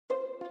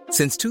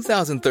Since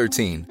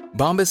 2013,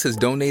 Bombas has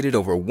donated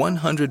over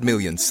 100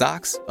 million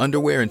socks,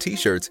 underwear, and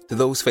T-shirts to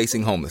those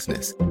facing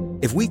homelessness.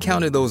 If we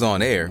counted those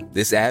on air,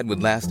 this ad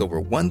would last over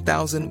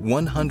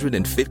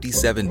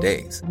 1,157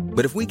 days.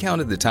 But if we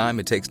counted the time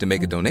it takes to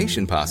make a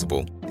donation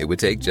possible, it would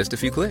take just a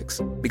few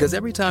clicks. Because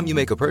every time you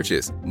make a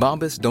purchase,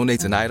 Bombas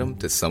donates an item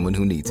to someone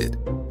who needs it.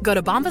 Go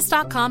to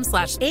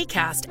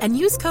bombas.com/ACAST and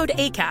use code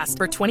ACAST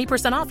for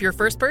 20% off your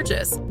first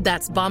purchase.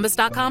 That's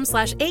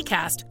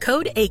bombas.com/ACAST,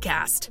 code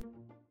ACAST.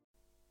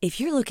 If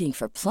you're looking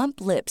for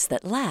plump lips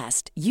that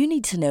last, you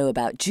need to know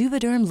about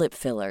Juvederm lip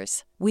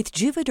fillers. With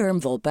Juvederm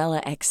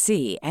Volbella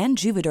XC and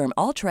Juvederm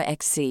Ultra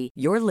XC,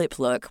 your lip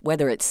look,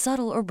 whether it's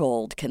subtle or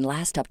bold, can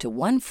last up to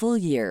 1 full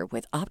year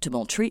with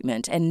optimal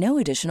treatment and no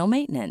additional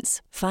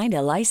maintenance. Find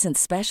a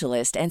licensed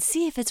specialist and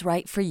see if it's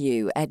right for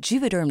you at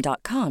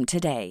Juvederm.com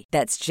today.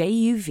 That's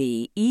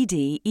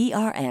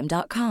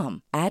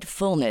JUVEDERM.com. Add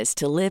fullness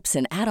to lips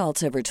in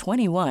adults over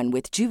 21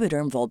 with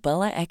Juvederm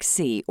Volbella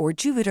XC or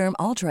Juvederm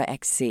Ultra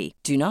XC.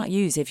 Do not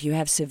use if you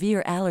have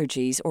severe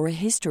allergies or a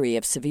history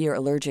of severe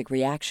allergic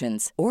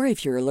reactions, or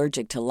if you're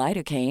allergic to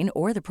lidocaine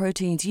or the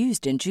proteins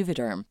used in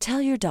Juvederm. Tell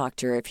your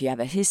doctor if you have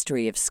a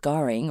history of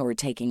scarring or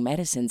taking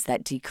medicines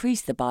that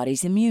decrease the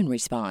body's immune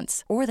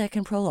response or that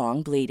can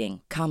prolong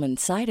bleeding. Common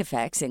side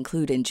effects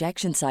include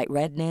injection site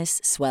redness,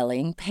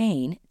 swelling,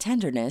 pain,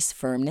 tenderness,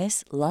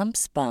 firmness,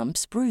 lumps,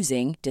 bumps,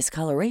 bruising,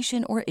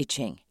 discoloration, or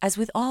itching. As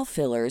with all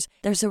fillers,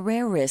 there's a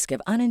rare risk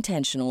of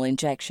unintentional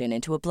injection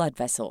into a blood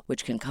vessel,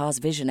 which can cause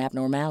vision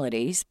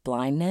abnormalities,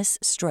 blindness,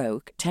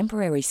 stroke,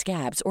 temporary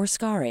scabs, or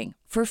scarring.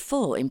 For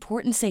full,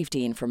 important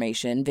safety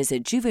information,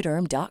 visit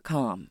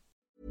Juvederm.com.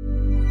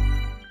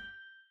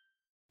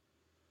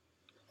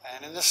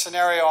 And in this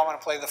scenario, I'm going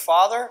to play the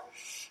father,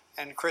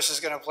 and Chris is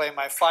going to play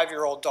my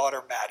 5-year-old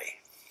daughter, Maddie.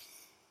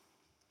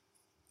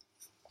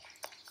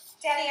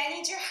 Daddy, I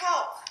need your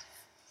help.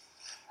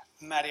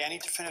 Maddie, I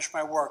need to finish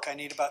my work. I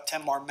need about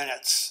 10 more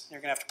minutes. You're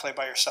going to have to play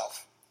by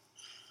yourself.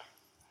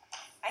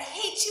 I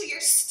hate you.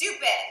 You're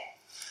stupid.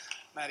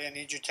 Maddie, I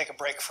need you to take a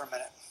break for a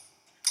minute.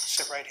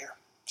 Sit right here.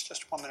 It's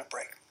just a 1-minute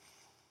break.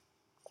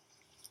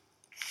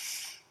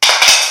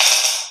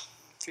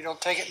 If you don't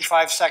take it in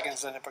 5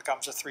 seconds, then it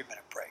becomes a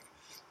 3-minute break.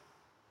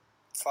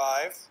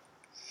 5,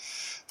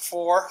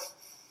 4,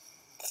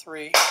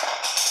 3,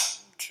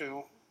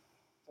 2,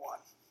 1.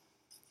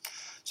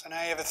 So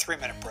now you have a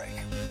 3-minute break.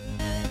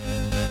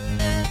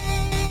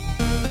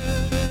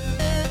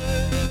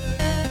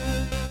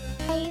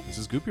 This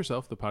is Goop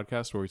Yourself, the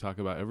podcast where we talk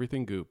about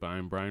everything Goop.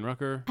 I'm Brian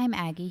Rucker. I'm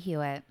Aggie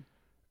Hewitt.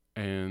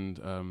 And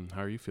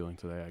how are you feeling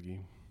today, Aggie?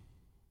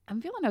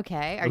 I'm feeling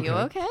okay. Are you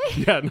okay?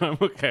 Yeah, no, I'm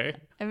okay.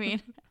 I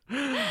mean,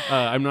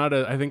 I'm not.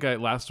 I think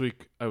last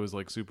week I was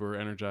like super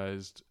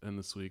energized, and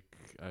this week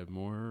I'm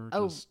more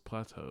just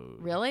plateaued.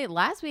 Really?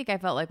 Last week I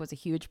felt like was a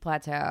huge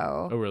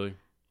plateau. Oh, really?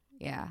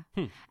 Yeah.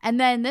 And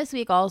then this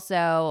week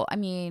also, I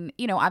mean,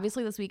 you know,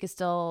 obviously this week is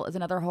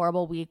another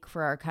horrible week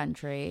for our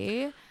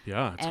country.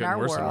 Yeah, it's and getting our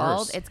worse world. and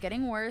worse. It's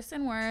getting worse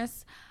and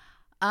worse.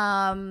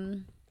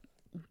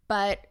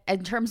 But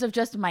in terms of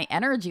just my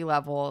energy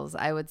levels,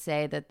 I would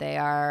say that they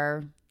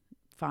are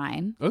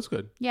fine. That's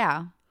good.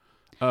 Yeah.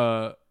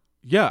 Yeah,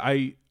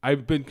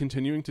 I've been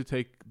continuing to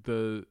take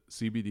the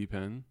CBD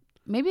pen.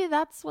 Maybe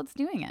that's what's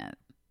doing it.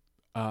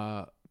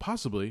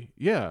 Possibly.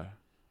 Yeah.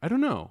 I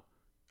don't know.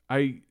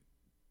 I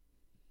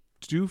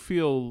do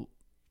feel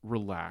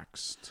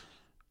relaxed.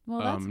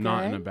 Well, that's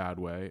not in good. a bad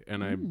way.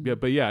 And I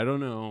don't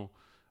know.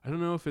 I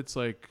don't know if it's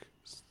like,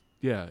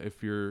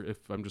 if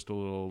I'm just a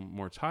little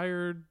more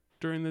tired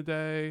during the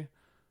day.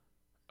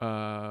 But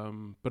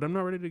I'm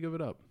not ready to give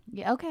it up.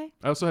 Yeah. Okay.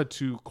 I also had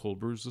 2 cold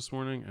brews this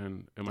morning,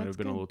 and it might have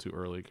been good. a little too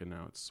early, and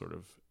now it's sort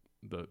of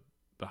the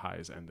high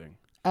is ending.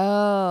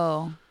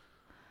 Oh.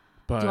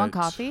 But Do you want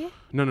coffee?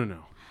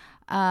 No.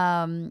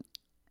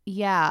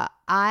 Yeah,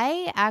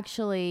 I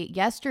actually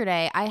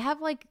yesterday I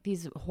have like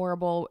these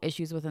horrible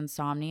issues with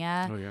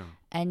insomnia. Oh yeah.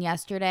 And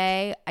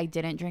yesterday I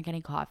didn't drink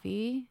any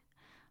coffee.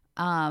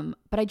 But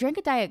I drank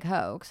a Diet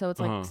Coke, so it's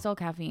like still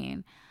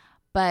caffeine.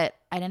 But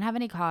I didn't have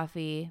any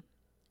coffee.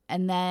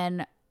 And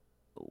then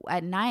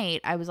at night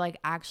I was like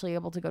actually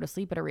able to go to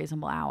sleep at a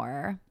reasonable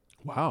hour.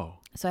 Wow.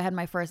 So I had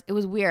it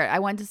was weird. I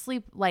went to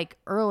sleep like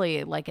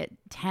early, like at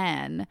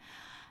 10.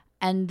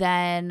 And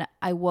then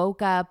I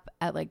woke up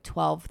at like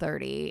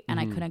 12:30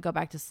 and I couldn't go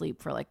back to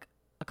sleep for like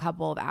a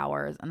couple of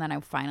hours. And then I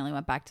finally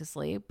went back to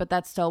sleep. But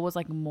that still was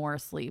like more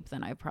sleep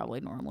than I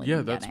probably normally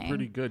been that's getting.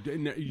 pretty good.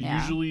 And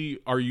usually,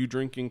 are you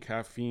drinking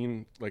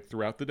caffeine like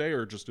throughout the day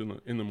or just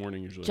in the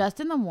morning usually? Just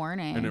in the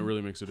morning. And it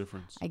really makes a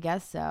difference. I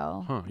guess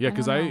so. Huh. Yeah,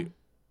 because I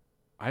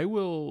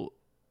will,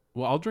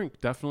 I'll drink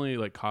definitely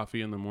like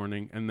coffee in the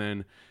morning. And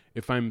then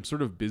if I'm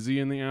sort of busy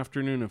in the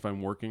afternoon, if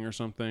I'm working or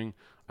something,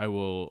 I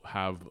will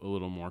have a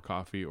little more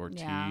coffee or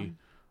tea.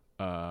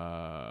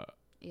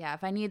 Yeah,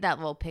 if I need that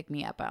little pick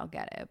me up, I'll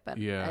get it. But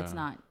it's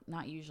not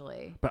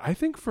usually. But I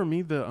think for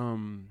me, the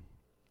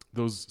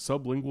those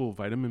sublingual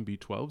vitamin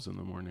B12s in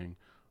the morning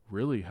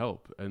really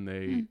help, and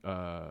they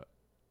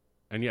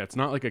and it's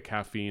not like a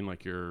caffeine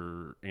like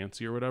you're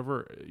antsy or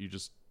whatever. You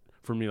just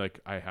for me, like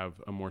I have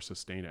a more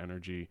sustained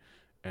energy,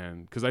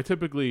 and because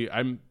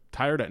I'm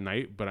tired at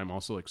night, but I'm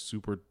also like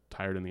super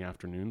tired in the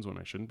afternoons when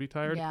I shouldn't be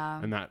tired.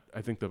 Yeah. And that,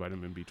 I think the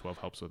vitamin B12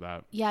 helps with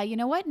that. Yeah, you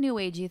know what new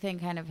agey thing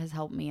kind of has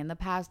helped me in the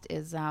past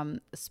is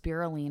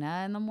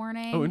spirulina in the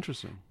morning. Oh,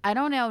 interesting. I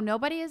don't know.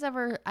 Nobody has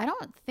ever, I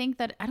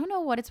don't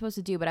know what it's supposed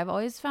to do, but I've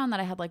always found that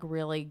I had like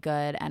really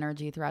good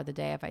energy throughout the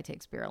day if I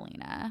take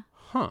spirulina.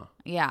 Huh.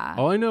 Yeah.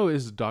 All I know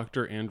is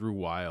Dr. Andrew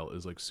Weil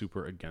is like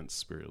super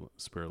against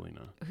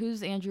spirulina.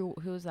 Who's Andrew?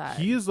 Who's that?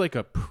 He is like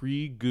a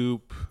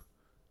pre-goop.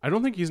 I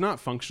don't think he's not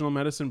functional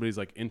medicine, but he's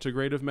like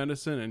integrative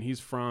medicine. And he's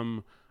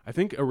from, I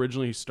think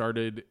originally he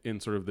started in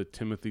sort of the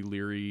Timothy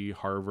Leary,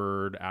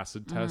 Harvard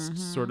acid test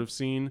sort of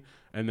scene.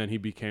 And then he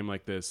became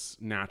like this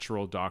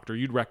natural doctor.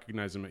 You'd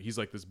recognize him. He's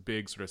like this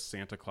big sort of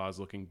Santa Claus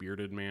looking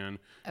bearded man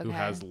who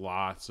has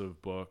lots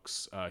of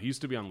books. He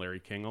used to be on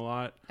Larry King a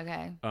lot.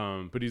 Okay.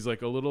 But he's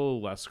like a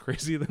little less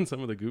crazy than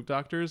some of the goop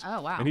doctors.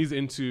 Oh, wow. And he's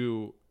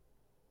into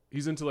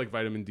like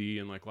vitamin D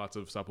and like lots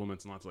of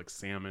supplements and lots of like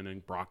salmon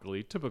and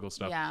broccoli, typical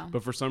stuff. Yeah.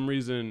 But for some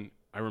reason,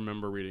 I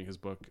remember reading his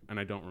book and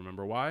I don't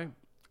remember why.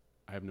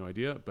 I have no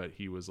idea, but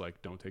he was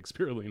like, don't take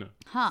spirulina.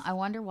 Huh. I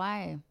wonder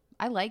why.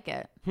 I like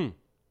it.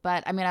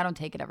 But I mean, I don't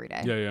take it every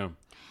day. Yeah.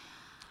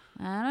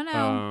 I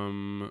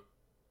don't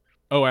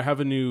know. I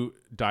have a new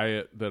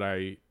diet that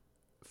I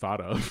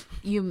thought of.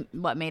 You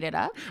made it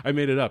up? I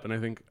made it up and I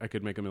think I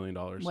could make $1 million.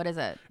 What is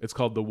it? It's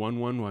called the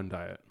 1-1-1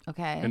 diet.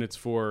 Okay. And it's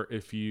for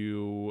if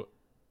you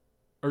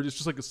or it's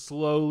just like a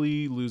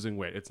slowly losing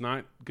weight. It's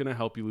not going to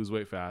help you lose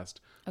weight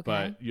fast,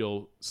 but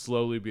you'll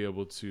slowly be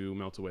able to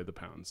melt away the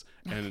pounds.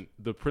 And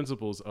the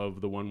principles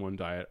of the 1-1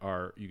 diet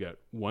are you get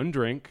 1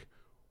 drink,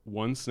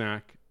 1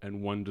 snack,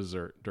 and 1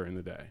 dessert during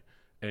the day.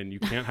 And you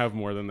can't have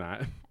more than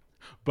that.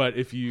 But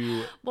if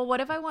you... Well, what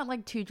if I want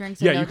like 2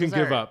 drinks? Yeah, and no you can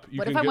dessert? give up.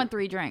 What if I want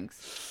 3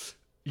 drinks?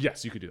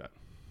 Yes, you could do that.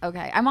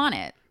 Okay, I'm on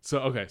it.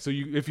 So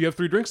if you have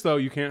 3 drinks though,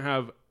 you can't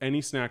have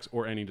any snacks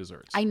or any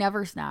desserts. I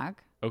never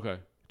snack. Okay.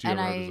 Do you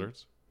ever have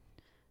desserts?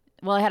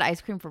 Well, I had ice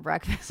cream for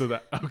breakfast. So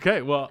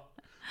okay. Well,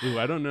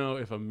 I don't know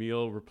if a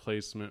meal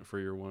replacement for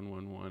your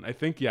 1-1-1. I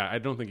think I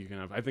don't think you can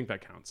have. I think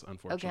that counts,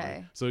 unfortunately.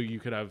 Okay. So you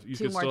could have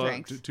 2 more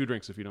drinks. Have 2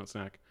 drinks if you don't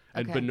snack,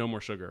 but no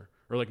more sugar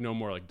or like no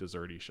more like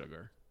desserty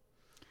sugar.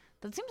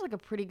 That seems like a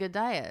pretty good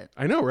diet.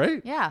 I know,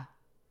 right? Yeah.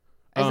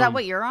 Is that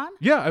what you're on?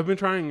 Yeah, I've been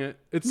trying it.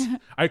 It's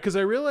because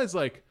I realized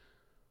like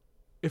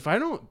if I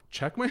don't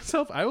check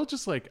myself, I will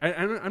just like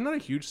I'm not a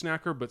huge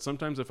snacker, but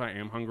sometimes if I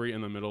am hungry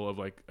in the middle of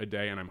like a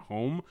day and I'm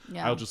home,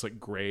 I'll just like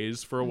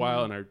graze for a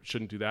while, and I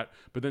shouldn't do that.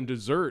 But then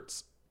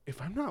desserts,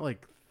 if I'm not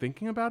like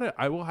thinking about it,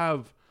 I will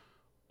have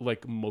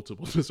like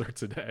multiple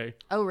desserts a day.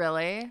 Oh,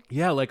 really?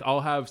 Yeah, like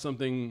I'll have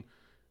something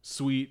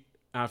sweet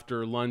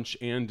after lunch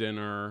and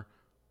dinner,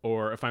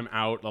 or if I'm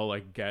out, I'll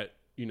like get,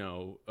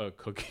 a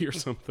cookie or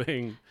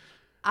something.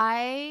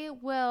 I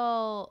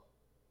will.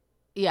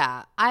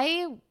 Yeah,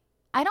 I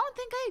don't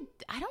think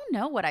I don't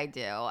know what I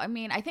do. I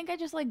mean, I think I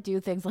just like do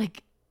things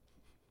like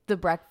the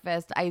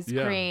breakfast ice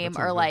cream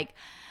or like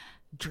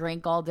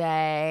drink all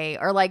day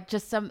or like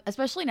just some,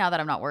 especially now that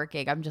I'm not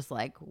working, I'm just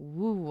like,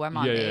 woo, I'm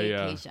on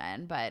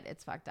vacation, but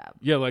it's fucked up.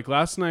 Yeah. Like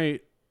last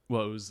night, it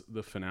was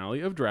the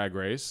finale of Drag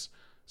Race.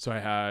 So I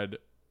had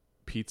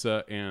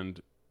pizza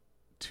and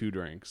 2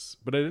 drinks,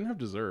 but I didn't have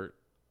dessert.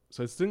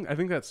 So I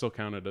think that still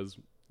counted as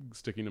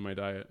sticking to my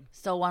diet.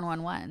 Still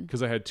 1-1-1.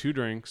 Because I had 2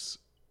 drinks.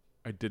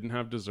 I didn't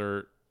have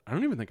dessert. I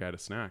don't even think I had a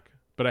snack,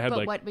 but I had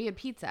But you had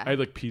pizza. I had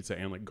like pizza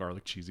and like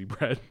garlic cheesy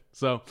bread.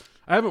 So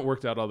I haven't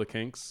worked out all the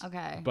kinks.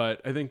 Okay. But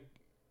I think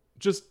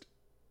just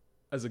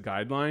as a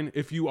guideline,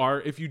 if you are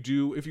a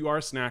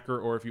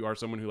snacker, or if you are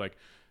someone who like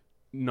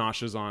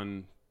noshes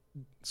on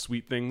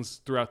sweet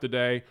things throughout the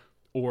day,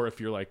 or if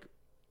you're like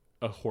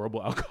a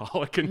horrible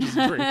alcoholic and just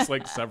drinks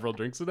like several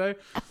drinks a day,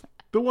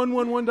 the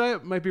 1-1-1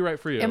 diet might be right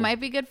for you. It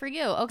might be good for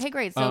you. Okay,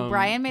 great. So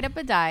Brian made up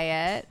a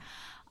diet.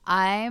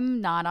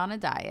 I'm not on a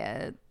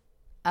diet.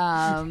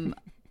 And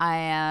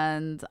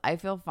I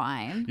feel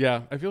fine.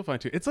 Yeah, I feel fine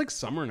too. It's like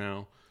summer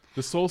now.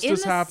 The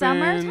solstice happened.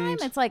 Summertime,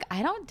 it's like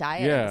I don't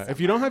diet. Yeah,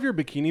 if you don't have your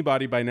bikini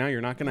body by now,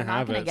 you're not going to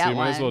have it. So you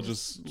might as well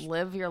just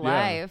live your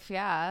life.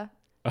 Yeah.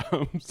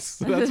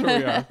 So that's where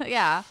we are.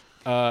 Yeah.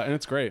 And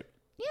it's great.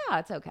 Yeah,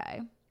 it's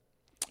okay.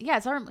 Yeah,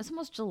 it's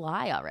almost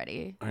July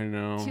already. I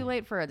know. Too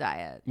late for a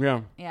diet.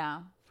 Yeah.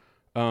 Yeah.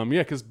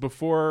 Because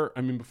before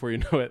you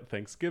know it,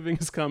 Thanksgiving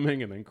is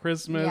coming, and then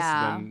Christmas,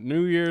 then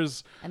New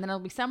Year's, and then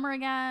it'll be summer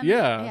again.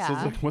 Yeah. So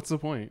it's like, what's the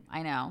point?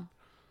 I know.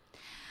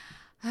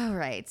 All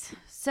right.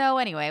 So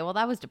anyway, well,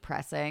 that was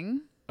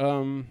depressing.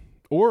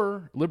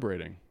 Or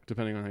liberating,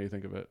 depending on how you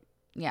think of it.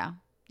 Yeah,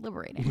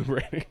 liberating.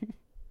 Liberating.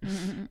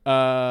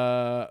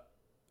 All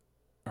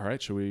right.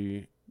 Should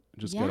we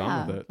just get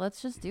on with it?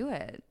 Let's just do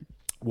it.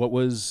 What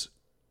was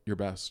your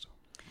best?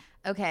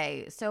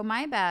 Okay, so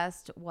my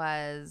best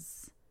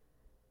was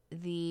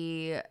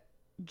the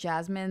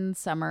Jasmine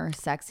Summer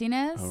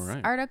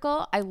Sexiness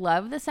article. I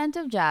love the scent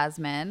of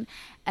jasmine,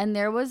 and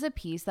there was a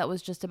piece that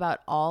was just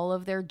about all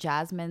of their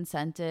jasmine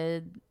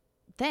scented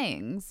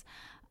things,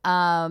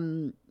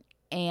 and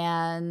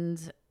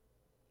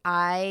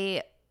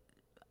I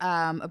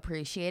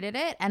appreciated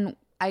it, and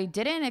I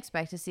didn't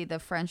expect to see the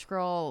French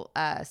Girl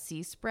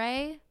sea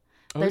spray.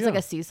 There's like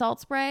a sea salt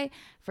spray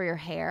for your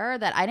hair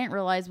that I didn't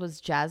realize was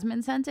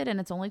jasmine scented, and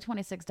it's only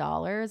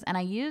 $26. And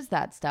I use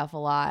that stuff a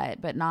lot,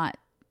 but not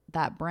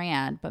that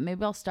brand. But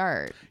maybe I'll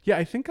start. Yeah,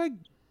 I think I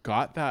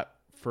got that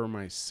for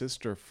my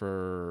sister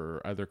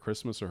for either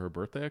Christmas or her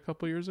birthday a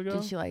couple years ago.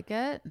 Did she like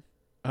it?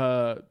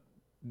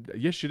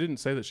 Yes, she didn't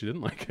say that she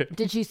didn't like it.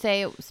 Did she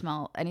say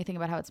anything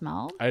about how it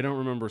smelled? I don't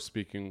remember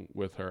speaking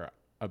with her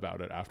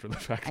about it after the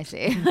fact. I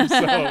see. So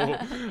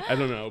I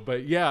don't know,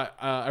 but yeah,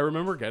 I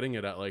remember getting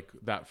it at like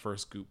that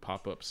first Goop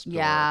pop-up store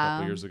a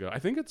couple years ago. I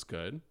think it's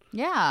good.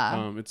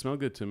 Yeah. It smelled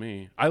good to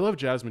me. I love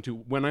jasmine too.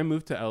 When I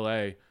moved to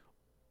LA,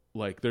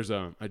 like there's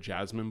a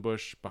jasmine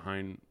bush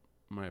behind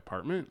my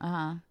apartment,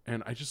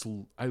 and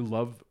I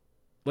love,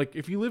 like,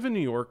 if you live in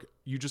New York,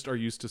 you just are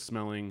used to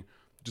smelling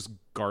just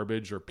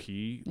garbage or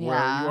pee where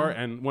you are.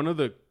 And one of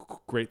the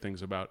great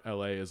things about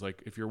LA is,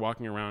 like, if you're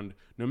walking around,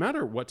 no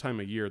matter what time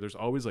of year, there's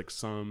always like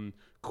some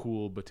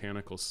cool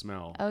botanical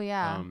smell. Oh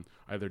yeah.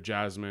 Either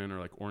jasmine or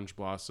like orange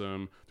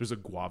blossom. There's a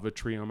guava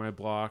tree on my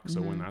block,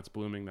 so when that's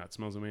blooming, that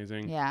smells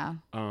amazing. Yeah.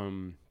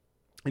 And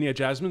yeah,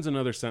 jasmine's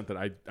another scent that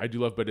I do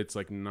love, but it's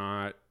like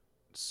not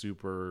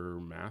super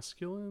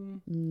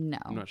masculine. No,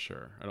 I'm not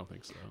sure. I don't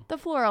think so. The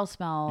floral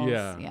smells.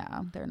 Yeah,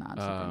 they're not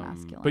super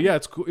masculine. But yeah,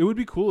 it's cool. It would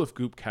be cool if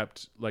Goop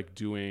kept like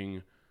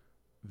doing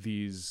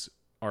these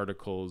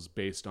articles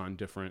based on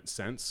different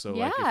scents. So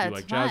like if you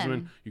like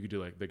jasmine, you could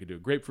do they could do a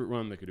grapefruit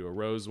one, they could do a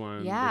rose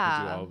one, they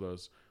could do all of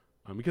those.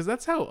 Because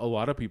that's how a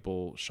lot of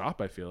people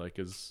shop, I feel like,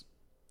 is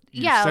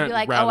it'll be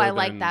like, oh, I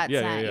like that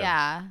scent.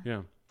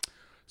 Yeah.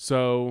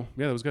 So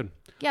yeah, that was good.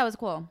 Yeah, it was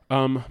cool.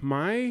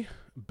 My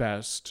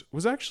best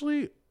was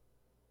actually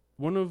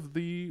one of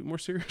the more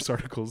serious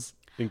articles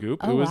in Goop.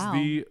 Oh, it was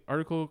the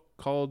article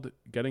called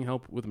 "Getting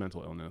Help with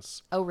Mental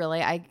Illness." Oh,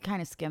 really? I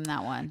kind of skimmed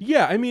that one.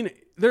 Yeah, I mean,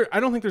 I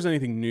don't think there's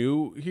anything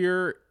new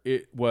here.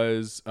 It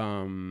was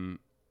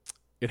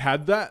it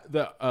had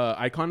the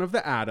icon of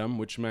the atom,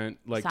 which meant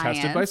like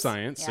tested by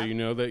science, so you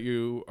know that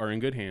you are in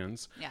good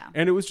hands. Yeah.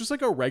 And it was just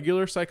like a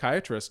regular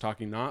psychiatrist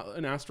talking, not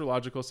an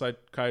astrological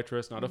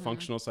psychiatrist, not a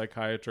functional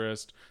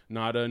psychiatrist,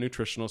 not a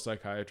nutritional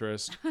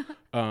psychiatrist.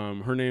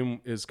 Her name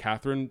is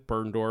Catherine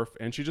Berndorf,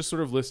 and she just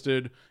sort of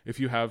listed if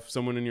you have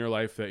someone in your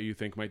life that you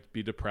think might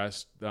be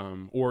depressed,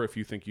 or if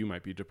you think you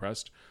might be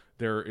depressed,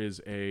 there is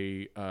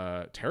a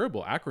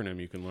terrible acronym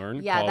you can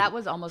learn. Yeah, that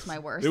was almost my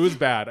worst. It was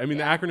bad. I mean,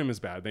 the acronym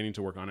is bad. They need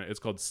to work on it. It's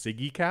called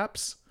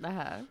SIGGI-CAPS.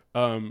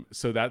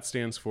 So that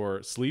stands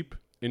for sleep,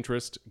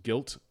 interest,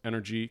 guilt,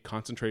 energy,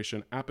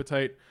 concentration,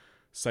 appetite,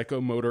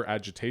 psychomotor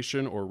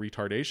agitation or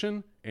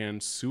retardation, and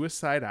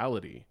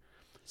suicidality.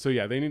 So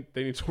yeah, they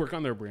need to work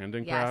on their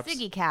branding. Yeah, perhaps.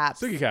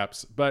 SIGGI-CAPS.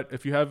 SIGGI-CAPS. But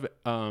if you have,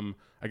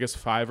 I guess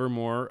 5 or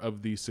more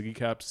of the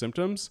SIGGI-CAPS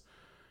symptoms,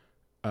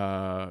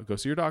 go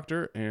see your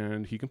doctor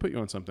and he can put you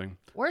on something.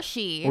 Or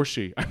she.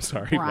 I'm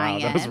sorry.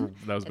 Brian. Wow,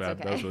 that was bad.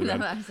 Okay. That was really bad.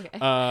 No, that was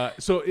okay.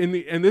 So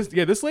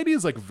this lady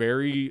is like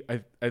very,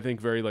 I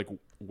think very like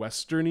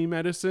Westerny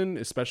medicine,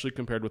 especially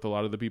compared with a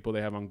lot of the people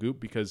they have on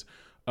Goop, because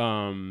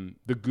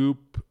the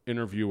Goop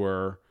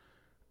interviewer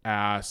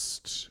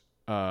asked,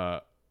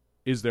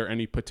 is there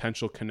any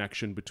potential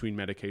connection between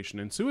medication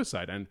and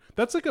suicide? And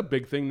that's like a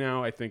big thing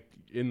now, I think,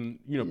 in,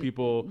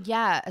 people.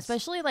 Yeah,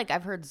 especially like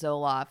I've heard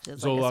Zoloft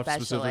is like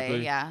especially.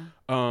 Specifically. Yeah.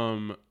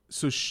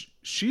 So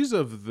she's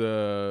of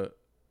the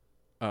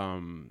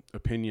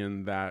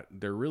opinion that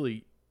there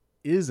really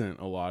isn't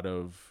a lot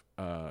of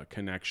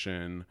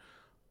connection,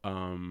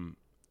 and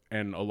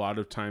a lot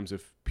of times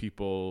if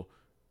people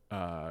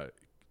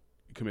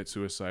commit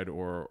suicide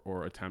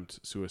or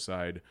attempt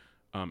suicide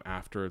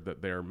after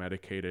that they're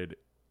medicated,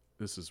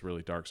 this is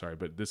really dark, sorry,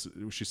 but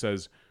she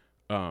says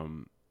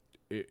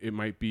it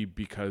might be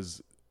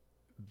because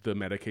the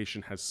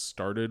medication has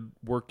started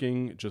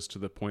working just to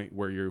the point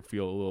where you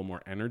feel a little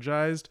more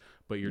energized,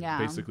 but you're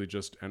basically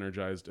just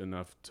energized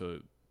enough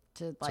to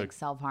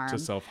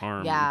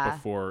self-harm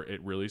before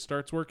it really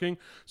starts working.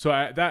 So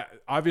that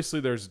obviously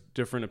there's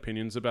different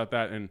opinions about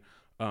that, and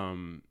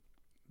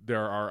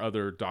there are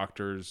other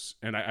doctors,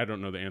 and I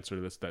don't know the answer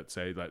to this, that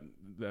say that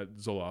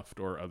Zoloft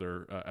or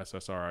other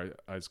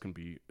SSRIs can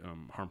be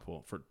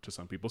harmful to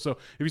some people. So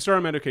if you start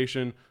on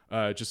medication,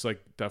 just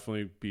like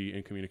definitely be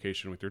in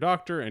communication with your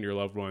doctor and your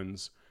loved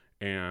ones,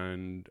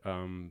 and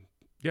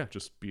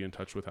just be in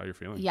touch with how you're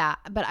feeling. Yeah,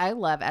 but I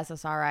love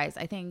SSRIs.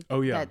 I think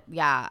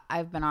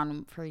I've been on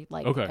them for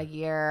like a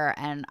year,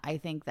 and I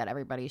think that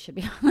everybody should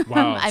be on them.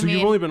 Wow. So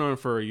you've only been on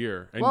for a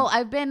year. Well,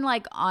 I've been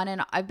like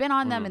I've been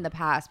on them in the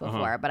past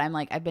before, but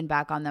I've been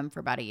back on them for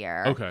about a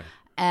year. Okay.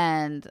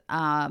 And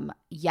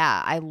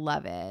I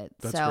love it.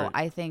 That's so great.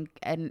 I think,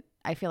 and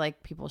I feel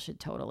like people should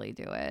totally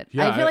do it.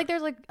 Yeah, I feel like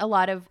there's like a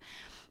lot of,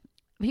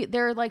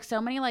 there are like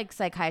so many like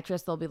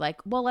psychiatrists, they'll be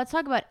like, well, let's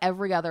talk about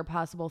every other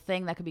possible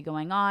thing that could be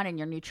going on in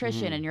your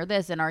nutrition and your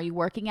this, and are you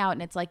working out?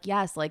 And it's like,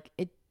 yes, like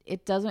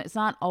it's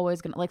not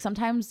always gonna, like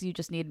sometimes you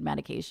just need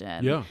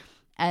medication. Yeah.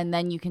 And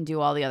then you can do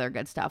all the other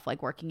good stuff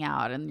like working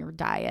out and your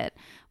diet.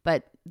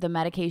 but the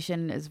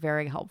medication is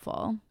very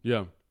helpful.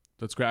 Yeah,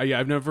 that's great. Yeah,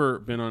 I've never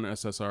been on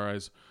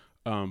SSRIs,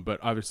 but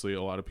obviously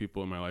a lot of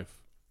people in my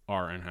life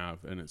are and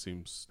have, and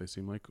they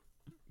seem like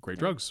great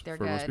drugs They're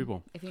for good most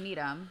people. if you need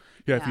them.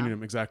 Yeah, if you need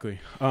them, exactly.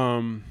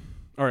 All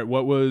right,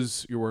 what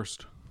was your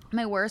worst?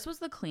 My worst was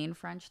the clean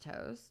French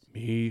toast.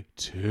 Me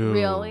too.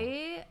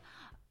 Really?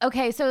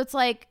 Okay, so it's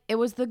like, it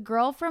was the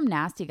girl from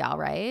Nasty Gal,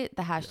 right?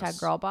 The hashtag Yes.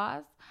 girl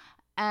boss.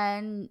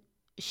 And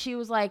she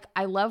was like,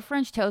 I love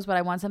French toast, but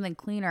I want something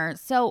cleaner.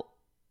 So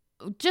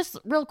just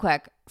real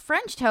quick,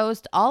 French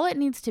toast, all it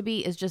needs to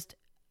be is just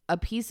a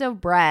piece of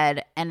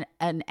bread and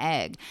an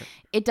egg.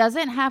 It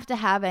doesn't have to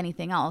have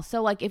anything else.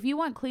 So like, if you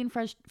want clean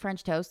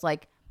French toast,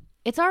 like,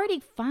 it's already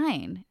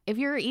fine. If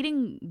you're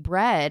eating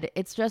bread,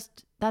 it's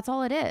just, that's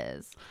all it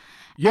is.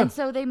 Yeah. And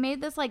so they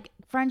made this like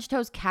French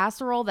toast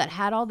casserole that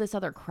had all this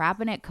other crap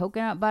in it,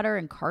 coconut butter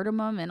and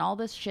cardamom and all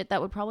this shit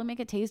that would probably make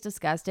it taste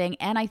disgusting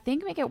and I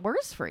think make it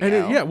worse for you.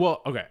 And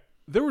well, okay.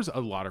 There was a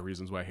lot of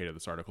reasons why I hated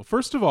this article.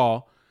 First of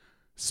all,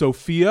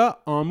 Sophia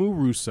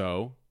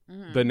Amoruso,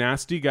 the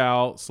nasty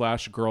gal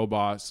 / girl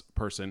boss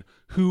person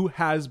who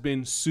has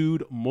been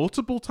sued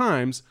multiple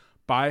times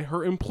by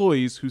her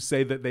employees who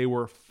say that they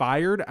were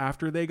fired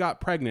after they got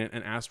pregnant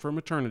and asked for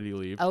maternity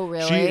leave. Oh,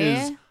 really? She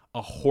is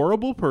a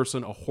horrible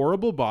person, a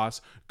horrible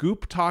boss.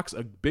 Goop talks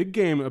a big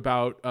game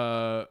about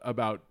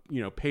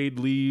paid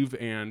leave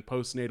and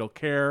postnatal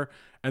care,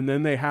 and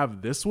then they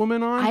have this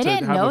woman on. I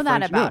didn't know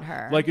that about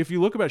her. Like, if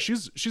you look about,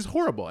 she's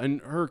horrible,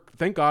 and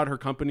thank God her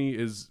company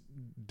is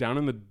down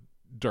in the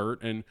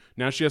dirt, and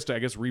now she has to, I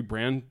guess,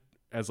 rebrand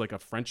as like a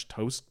French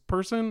toast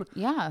person.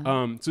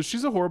 Yeah. So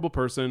she's a horrible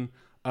person.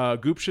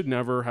 Goop should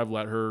never have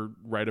let her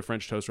write a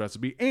French toast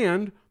recipe,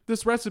 and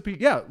this recipe,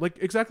 yeah, like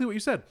exactly what you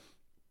said.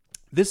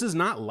 This is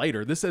not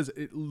lighter. This says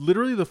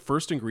literally the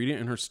first ingredient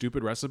in her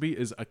stupid recipe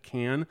is a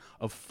can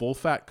of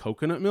full-fat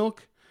coconut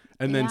milk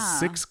and then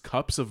 6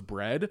 cups of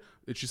bread.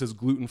 She says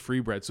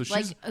gluten-free bread. So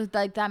she's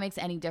like that makes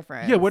any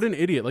difference. Yeah, what an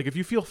idiot. Like, if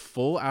you feel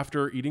full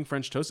after eating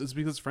French toast, it's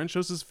because French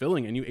toast is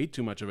filling and you ate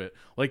too much of it.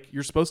 Like,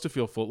 you're supposed to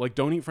feel full. Like,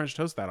 don't eat French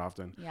toast that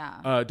often.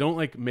 Yeah. Don't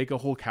like make a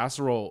whole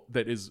casserole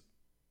that is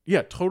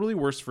totally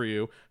worse for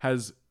you.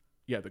 Has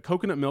the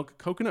coconut milk,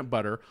 coconut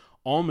butter,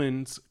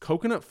 almonds,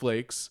 coconut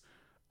flakes,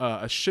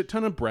 a shit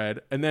ton of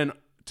bread, and then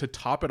to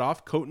top it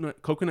off,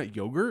 coconut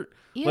yogurt.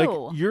 Ew. Like,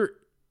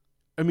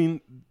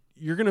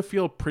 you're gonna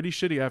feel pretty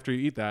shitty after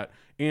you eat that,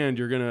 and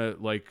you're gonna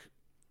like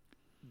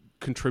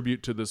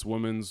contribute to this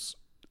woman's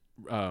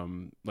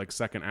like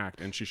second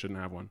act, and she shouldn't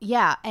have one.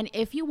 Yeah, and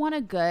if you want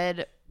a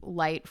good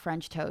light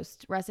French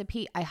toast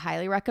recipe, I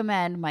highly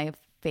recommend my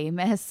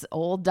famous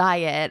old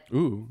diet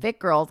Fit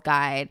Girls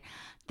Guide.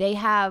 They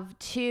have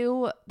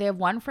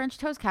one French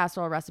toast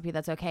casserole recipe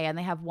that's okay, and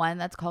they have one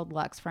that's called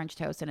Luxe French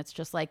Toast, and it's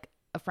just like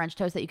a French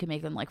toast that you can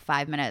make in like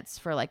 5 minutes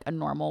for like a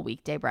normal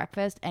weekday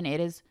breakfast, and it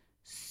is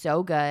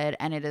so good,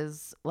 and it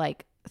is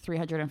like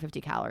 350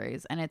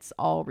 calories, and it's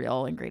all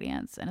real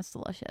ingredients, and it's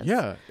delicious.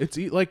 Yeah,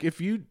 like if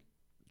you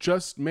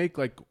just make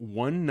like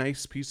one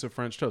nice piece of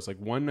French toast, like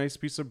one nice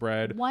piece of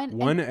bread,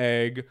 one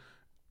egg,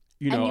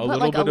 you a put little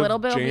like bit a little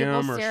of bit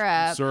jam of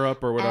or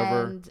syrup or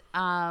whatever.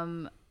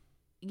 And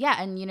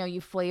and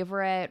you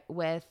flavor it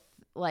with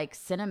like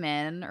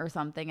cinnamon or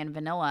something and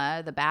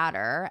vanilla, the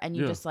batter, and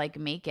you just like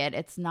make it.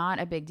 It's not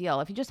a big deal.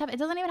 If you just have, it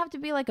doesn't even have to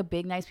be like a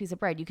big nice piece of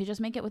bread. You could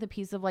just make it with a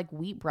piece of like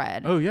wheat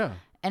bread. Oh yeah.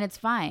 And it's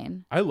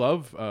fine. I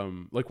love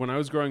like when I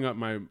was growing up,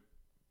 my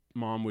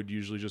mom would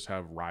usually just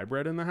have rye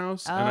bread in the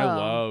house, and I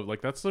love,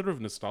 like, that's sort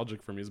of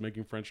nostalgic for me, is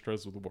making French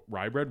toast with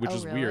rye bread, which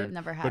is really? weird. I've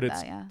never had but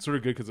that. it's sort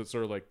of good because it's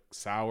sort of like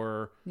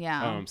sour.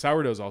 Yeah.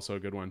 Sourdough is also a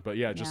good one, but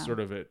just sort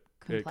of it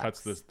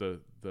cuts the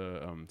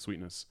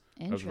sweetness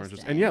of French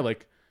toast. And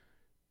like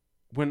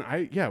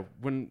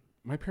when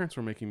my parents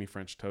were making me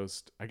French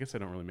toast, I guess I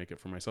don't really make it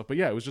for myself, but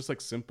it was just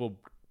like simple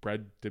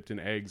bread dipped in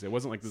eggs. It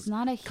wasn't like this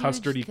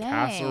custardy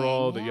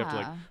casserole that you have to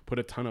like put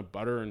a ton of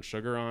butter and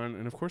sugar on,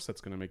 and of course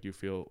that's gonna make you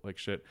feel like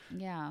shit.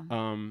 Yeah.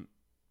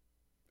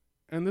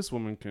 And this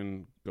woman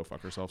can go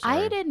fuck herself.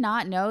 Sorry. I did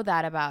not know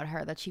that about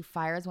her, that she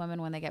fires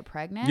women when they get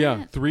pregnant.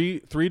 Yeah, three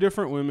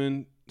different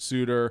women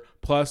sued her,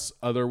 plus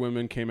other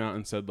women came out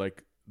and said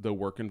like the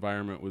work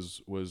environment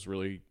was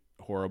really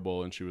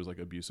horrible and she was like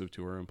abusive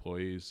to her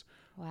employees.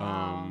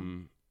 Wow.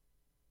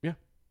 Yeah.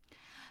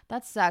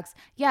 That sucks.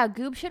 Yeah,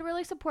 Goop should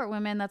really support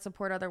women that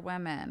support other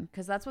women,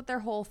 because that's what their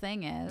whole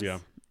thing is. Yeah.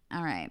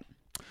 All right.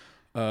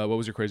 What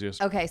was your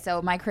craziest? Okay,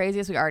 so my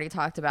craziest, we already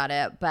talked about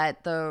it,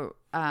 but the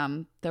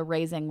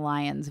Raising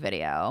Lions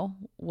video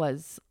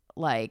was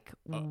like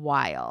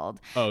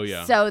wild. Oh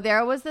yeah. So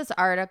there was this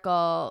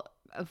article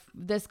of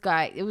this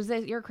guy. Was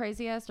it your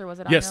craziest, or was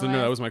it on Yes, your no,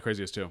 list? that was my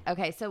craziest too.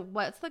 Okay, so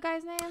what's the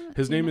guy's name?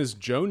 His name is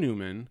Joe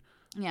Newman.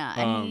 Yeah,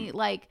 and he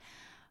like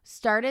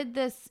started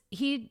this.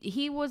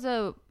 He was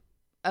a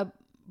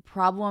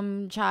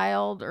problem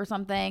child or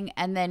something,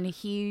 and then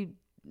he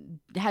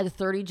had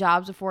 30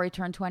 jobs before he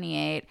turned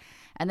 28,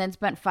 and then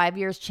spent 5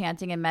 years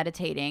chanting and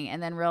meditating,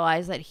 and then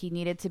realized that he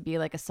needed to be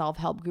like a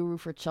self-help guru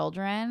for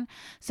children.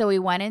 So he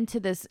went into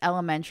this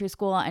elementary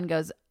school and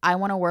goes, I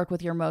want to work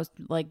with your most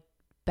like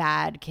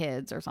bad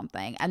kids or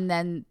something. And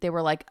then they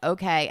were like,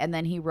 okay. And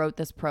then he wrote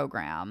this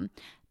program.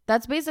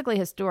 That's basically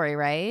his story,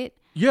 right?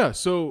 Yeah.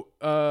 So,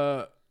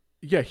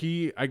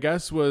 he, I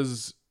guess,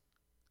 thought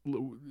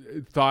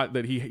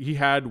that he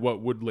had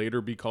what would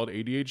later be called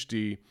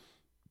ADHD.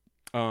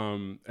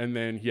 And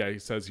then, he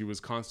says he was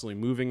constantly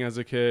moving as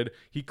a kid.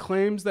 He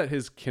claims that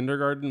his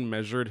kindergarten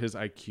measured his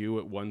IQ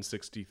at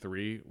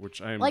 163,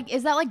 which I'm like,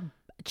 is that like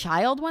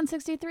child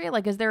 163?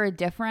 Like, is there a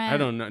different? I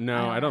don't know.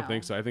 No, I don't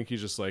think so. I think he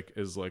just like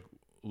is like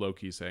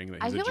low-key saying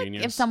that he's a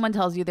genius. Like if someone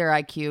tells you their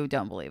IQ,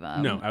 don't believe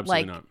them. No,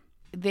 absolutely not.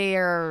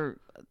 They're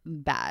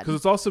bad because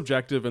it's all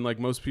subjective, and like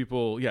most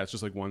people, it's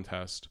just like one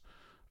test.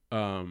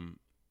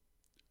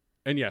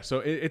 And so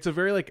it's a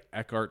very like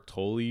Eckhart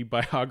Tolle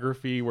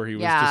biography where he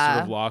was just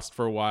sort of lost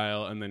for a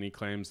while, and then he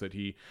claims that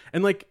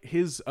and like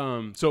his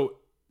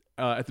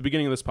at the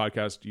beginning of this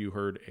podcast, you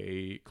heard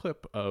a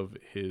clip of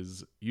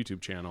his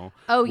YouTube channel.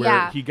 Oh,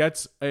 where he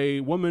gets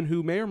a woman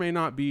who may or may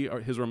not be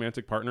his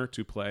romantic partner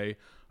to play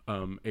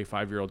a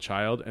 5-year-old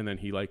child, and then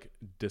he like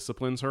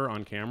disciplines her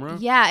on camera.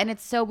 Yeah, and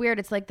it's so weird.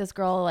 It's like this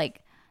girl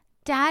like,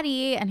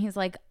 Daddy, and he's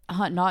like,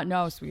 not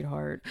no,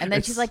 sweetheart. And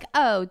then she's like,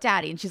 oh,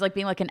 Daddy, and she's like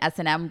being like an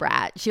S&M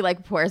brat. She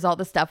like pours all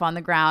the stuff on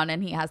the ground,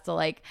 and he has to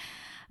like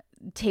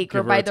take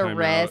her by the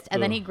wrist,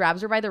 and then he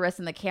grabs her by the wrist,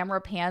 and the camera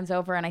pans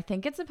over, and I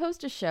think it's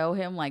supposed to show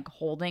him like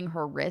holding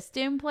her wrist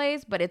in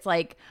place, but it's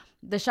like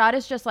the shot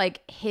is just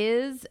like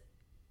his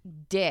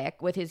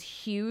dick with his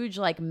huge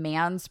like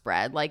man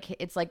spread, like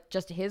it's like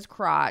just his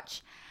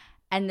crotch,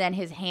 and then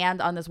his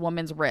hand on this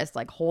woman's wrist,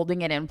 like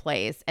holding it in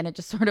place, and it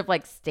just sort of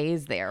like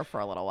stays there for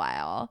a little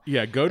while.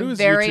 Yeah, go to his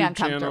very YouTube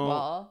uncomfortable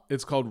channel.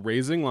 It's called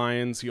Raising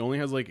Lions. He only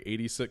has like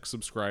 86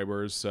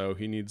 subscribers, so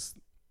he needs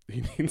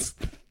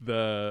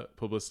the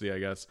publicity, I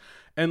guess.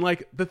 And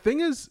like the thing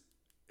is,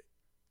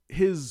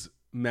 his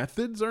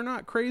methods are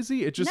not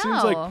crazy. It just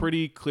seems like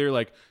pretty clear,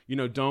 like,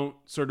 don't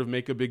sort of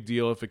make a big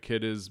deal if a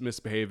kid is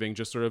misbehaving,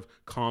 just sort of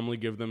calmly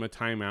give them a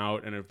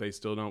timeout, and if they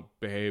still don't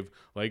behave,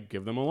 like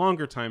give them a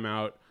longer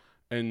timeout,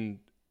 and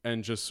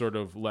just sort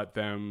of let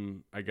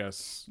them, I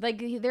guess,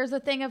 like there's a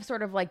thing of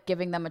sort of like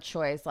giving them a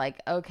choice,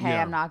 like, okay,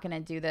 I'm not gonna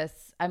do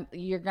this,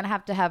 you're gonna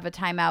have to have a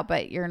timeout,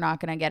 but you're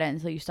not gonna get it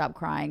until you stop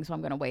crying, so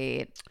I'm gonna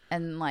wait.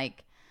 And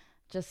like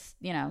just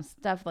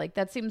stuff like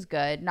that seems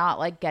good, not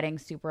like getting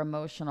super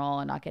emotional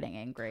and not getting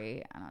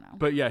angry. I don't know,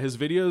 but his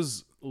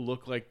videos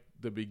look like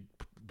the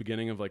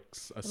beginning of like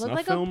a snuff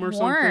like film or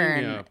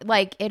something.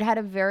 Like it had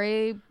a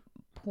very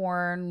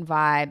porn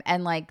vibe,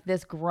 and like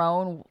this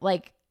grown,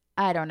 like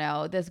I don't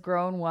know, this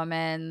grown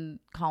woman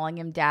calling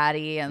him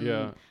daddy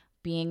and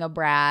being a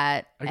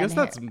brat. I guess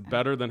that's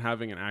better than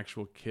having an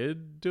actual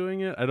kid doing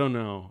it. I don't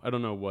know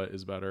what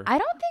is better. I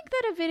don't think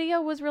that a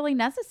video was really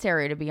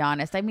necessary, to be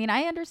honest. I mean,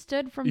 I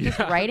understood from just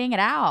writing it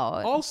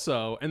out.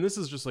 Also, and this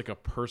is just like a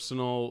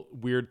personal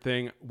weird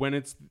thing, when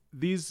it's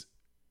these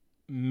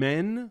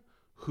men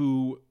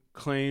who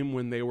claim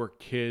when they were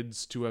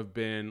kids to have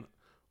been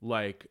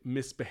like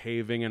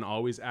misbehaving and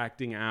always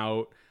acting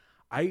out,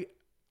 I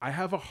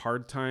have a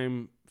hard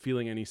time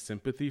feeling any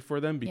sympathy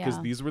for them,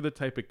 because these were the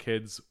type of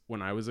kids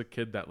when I was a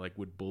kid that like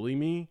would bully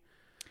me.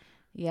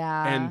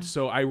 Yeah. And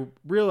so I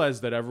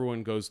realized that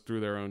everyone goes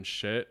through their own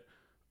shit.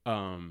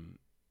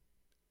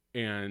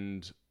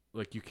 And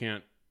like you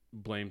can't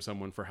blame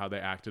someone for how they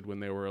acted when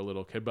they were a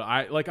little kid. But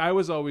I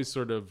was always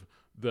sort of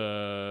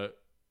the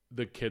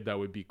kid that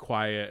would be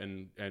quiet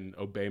and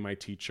obey my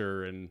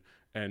teacher and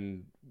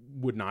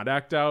would not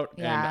act out.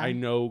 Yeah. And I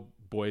know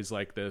boys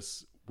like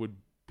this would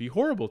be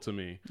horrible to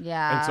me.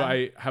 Yeah. And so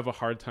I have a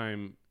hard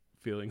time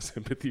feeling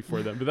sympathy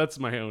for them, but that's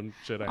my own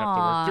shit I have to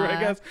work through, I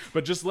guess.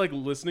 But just like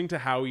listening to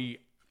how he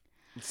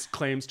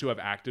claims to have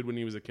acted when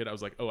he was a kid, I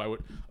was like, oh, I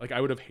would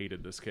have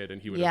hated this kid,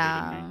 and he would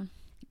have hated me.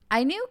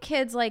 I knew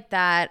kids like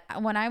that.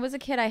 When I was a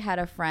kid, I had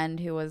a friend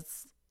who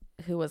was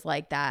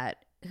like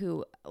that,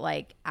 who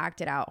like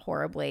acted out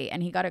horribly,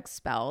 and he got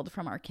expelled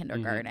from our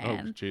kindergarten.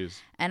 Mm-hmm. Oh, jeez.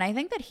 And I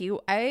think that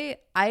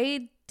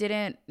I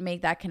didn't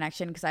make that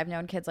connection, because I've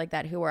known kids like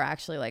that who were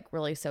actually like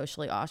really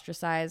socially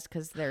ostracized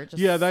because they're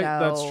just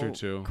that's true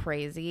too.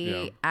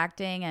 Crazy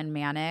acting and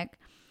manic.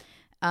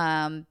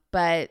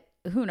 But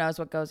who knows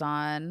what goes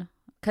on?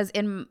 Because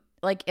in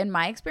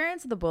my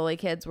experience, the bully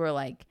kids were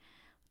like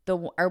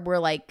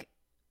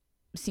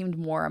seemed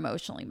more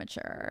emotionally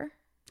mature.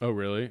 Oh,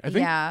 really?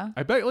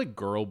 I bet like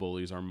girl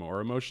bullies are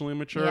more emotionally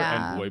mature,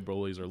 and boy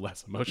bullies are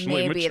less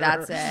emotionally mature. Maybe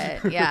that's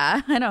it.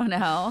 Yeah, I don't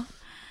know.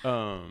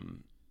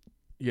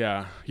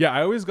 Yeah.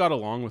 I always got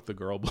along with the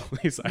girl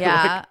bullies.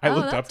 I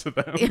looked up to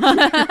them.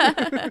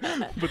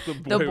 But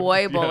the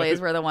boy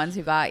bullies were the ones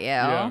who got you.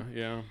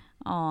 Yeah.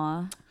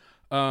 Aw.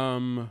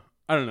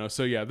 I don't know.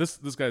 So yeah, this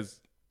guy's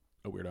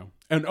a weirdo.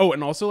 And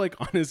also like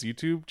on his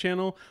YouTube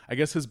channel, I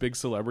guess his big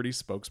celebrity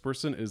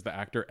spokesperson is the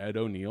actor Ed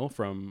O'Neill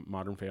from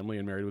Modern Family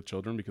and Married with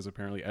Children, because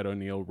apparently Ed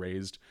O'Neill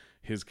raised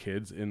his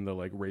kids in the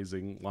like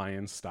Raising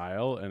Lions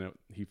style, and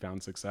he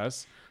found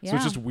success. So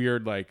it's just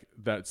weird like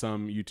that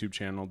some YouTube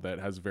channel that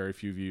has very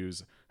few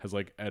views has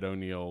like Ed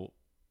O'Neill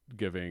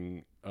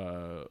giving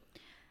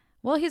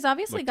well, he's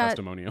obviously like got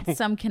testimonial.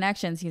 some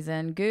connections. He's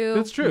in Goop.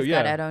 That's true. He's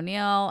Yeah. got Ed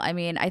O'Neill. I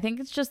mean, I think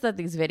it's just that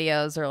these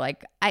videos are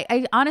like,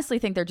 I honestly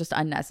think they're just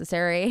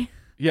unnecessary.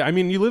 Yeah, I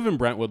mean, you live in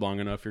Brentwood long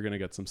enough, you're gonna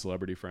get some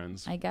celebrity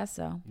friends. I guess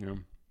so. Yeah.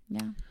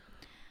 Yeah.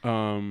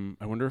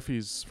 I wonder if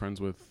he's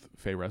friends with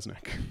Faye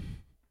Resnick.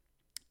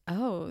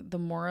 Oh, the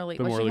morally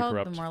The what's she morally called?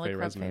 corrupt The morally Faye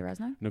corrupt Faye Resnick.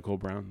 Resnick. Nicole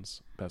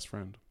Brown's best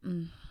friend.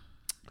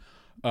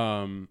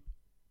 Mm.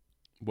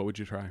 What would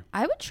you try?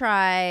 I would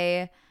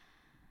try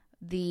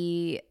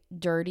the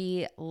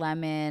Dirty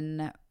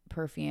Lemon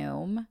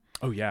perfume.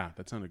 Oh yeah,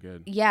 that sounded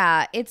good.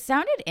 Yeah, it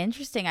sounded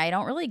interesting. I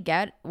don't really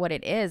get what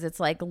it is. It's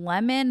like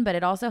lemon, but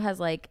it also has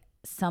like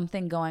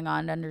something going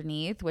on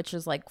underneath, which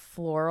is like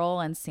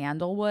floral and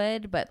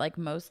sandalwood, but like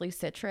mostly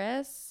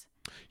citrus.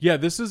 Yeah,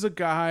 this is a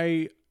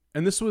guy,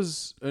 and this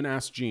was an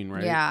Ask Gene,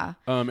 right? Yeah.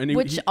 And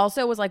Which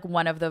also was like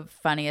one of the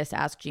funniest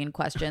Ask Gene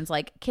questions.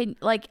 Like,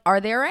 are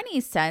there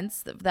any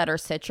scents that are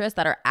citrus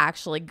that are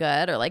actually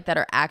good, or like that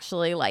are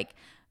actually like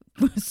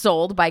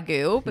sold by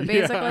Goop,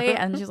 basically?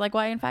 Yeah. And she's like,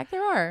 why, in fact,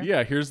 there are.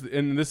 Yeah,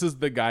 and this is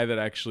the guy that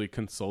actually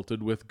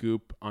consulted with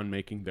Goop on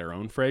making their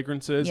own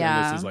fragrances. Yeah.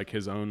 And this is like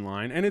his own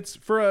line. And it's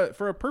for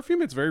a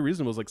perfume, it's very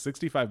reasonable. It's like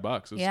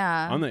 $65. It's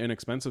on the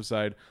inexpensive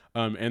side.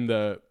 And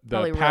the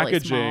Probably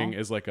packaging really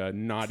is like a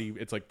naughty,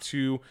 it's like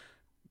 2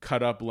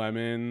 cut up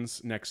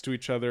lemons next to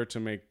each other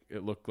to make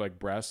it look like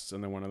breasts,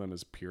 and then one of them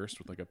is pierced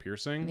with like a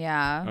piercing.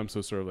 Yeah.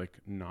 So sort of like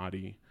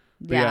naughty.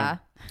 But Yeah.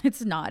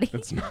 It's naughty.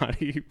 It's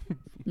naughty.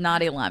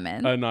 Naughty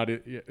lemon. Naughty.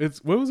 Yeah.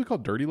 It's, what was it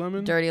called? Dirty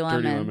lemon? Dirty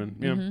lemon. Dirty lemon.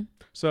 Yeah. Mm-hmm.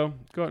 So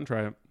go out and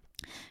try it.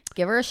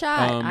 Give her a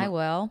shot. I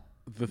will.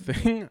 The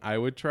thing I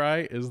would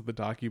try is the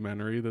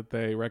documentary that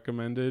they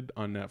recommended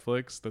on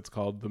Netflix that's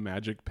called The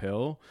Magic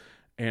Pill.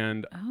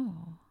 And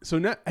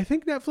so I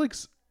think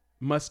Netflix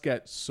must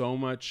get so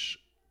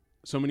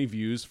many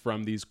views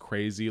from these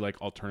crazy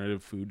like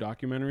alternative food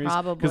documentaries.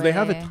 Probably. Because they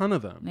have a ton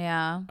of them.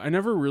 Yeah. I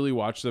never really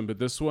watched them, but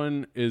this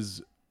one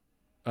is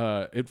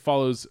it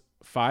follows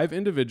 5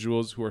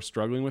 individuals who are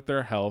struggling with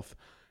their health,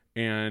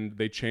 and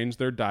they change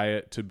their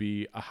diet to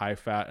be a high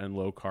fat and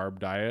low carb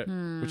diet,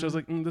 which I was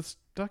like, this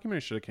documentary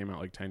should have came out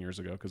like 10 years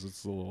ago, because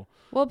it's a little.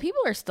 Well,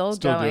 people are still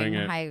doing going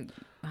it. high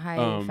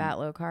fat,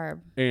 low carb.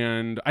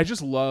 And I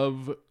just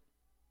love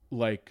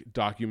like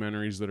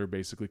documentaries that are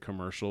basically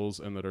commercials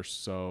and that are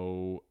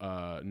so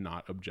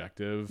not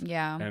objective.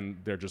 Yeah. And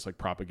they're just like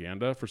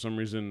propaganda for some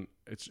reason.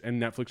 And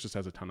Netflix just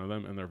has a ton of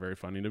them, and they're very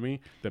funny to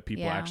me that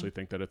people actually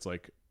think that it's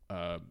like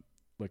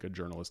a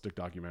journalistic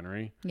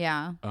documentary.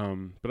 Yeah.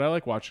 But I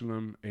like watching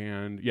them.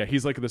 And yeah,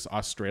 he's like this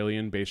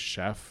Australian based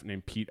chef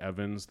named Pete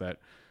Evans that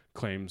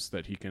claims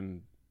that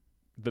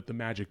that the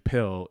magic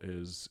pill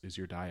is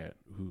your diet.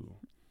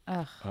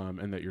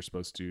 And that you're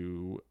supposed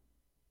to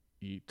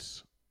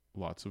eat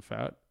lots of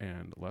fat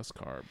and less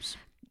carbs.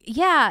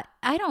 Yeah,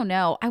 I don't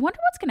know. I wonder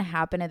what's going to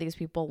happen to these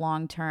people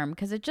long term,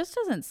 because it just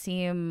doesn't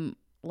seem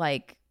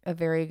like a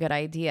very good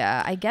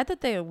idea. I get that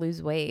they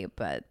lose weight,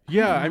 but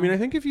yeah, I mean, I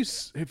think if you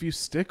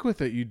stick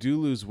with it, you do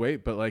lose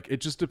weight, but like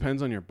it just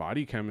depends on your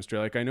body chemistry.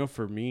 Like I know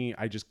for me,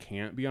 I just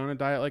can't be on a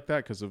diet like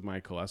that because of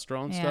my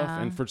cholesterol and stuff.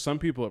 And for some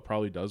people, it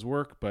probably does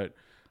work, but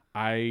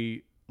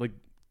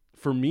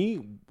for me,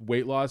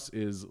 weight loss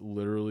is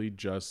literally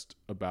just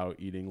about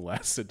eating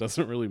less. It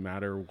doesn't really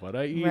matter what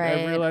I eat. Right.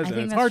 I realize, and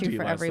it's hard to eat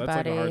less. Everybody.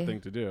 That's like a hard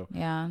thing to do.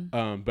 Yeah.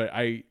 But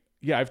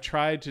I've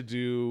tried to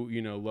do,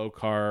 low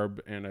carb,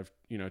 and I've,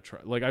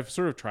 I've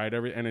sort of tried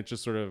everything, and it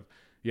just sort of,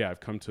 I've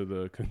come to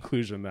the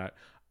conclusion that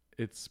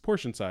it's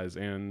portion size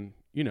and,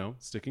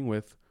 sticking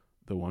with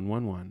the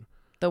 111.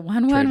 The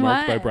 111.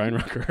 Trademarked by Brian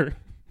Rucker.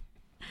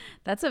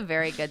 That's a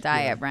very good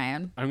diet,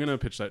 Brian. I'm going to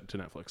pitch that to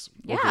Netflix.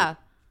 Yeah.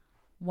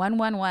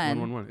 111.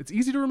 111. It's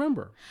easy to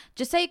remember.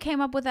 Just say you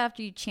came up with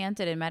after you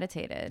chanted and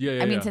meditated.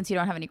 Yeah, I mean, since you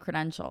don't have any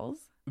credentials.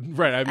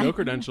 Right, I have no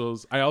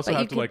credentials. I also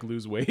have to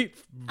lose weight.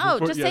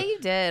 Say you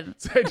did.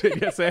 So I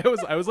did. Yes, I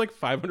was like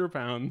 500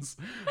 pounds.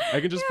 I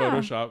can just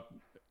Photoshop.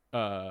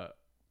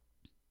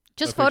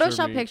 Just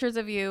Photoshop pictures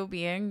of you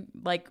being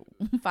like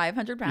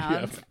 500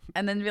 pounds,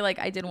 and then be like,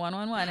 I did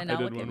 111, and now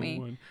look at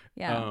me.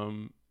 Yeah.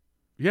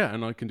 Yeah,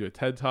 and I can do a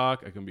TED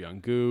Talk. I can be on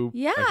Goop.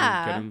 Yeah. I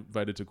can get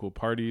invited to cool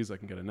parties. I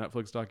can get a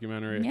Netflix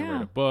documentary. I can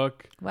write a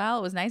book. Well,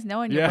 it was nice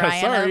knowing you, Yeah,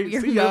 Brian. sorry.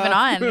 You're See moving ya.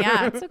 on.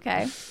 Yeah, it's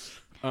okay.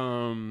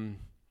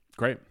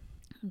 Great.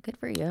 Good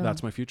for you.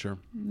 That's my future.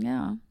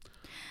 Yeah.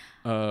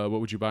 What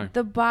would you buy?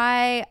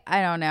 I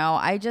don't know.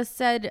 I just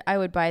said I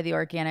would buy the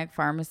Organic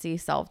Pharmacy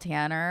self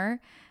tanner,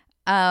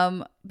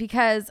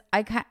 because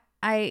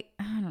I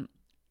don't.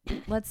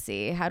 Let's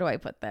see. How do I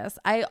put this?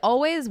 I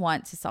always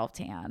want to self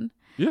tan.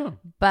 Yeah.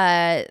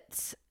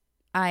 But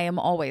I am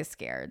always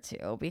scared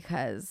too,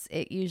 because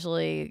it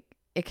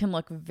can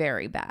look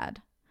very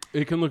bad.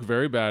 It can look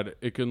very bad.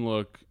 It can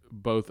look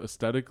both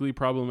aesthetically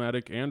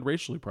problematic and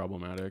racially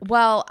problematic.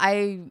 Well,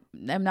 I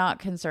am not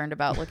concerned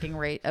about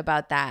looking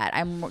about that.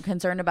 I'm more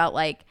concerned about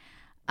like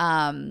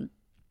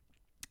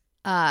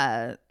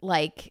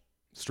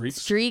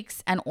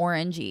streaks and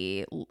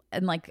orangey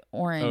and like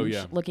orange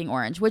looking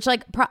orange, which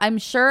like I'm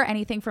sure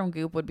anything from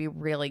Goop would be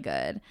really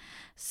good.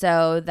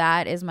 So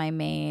that is my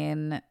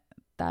main.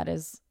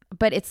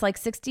 But it's like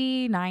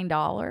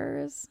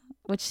 $69,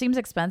 which seems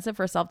expensive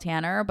for self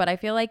tanner. But I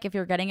feel like if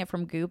you're getting it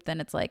from Goop,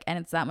 then it's like, and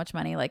it's that much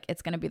money, like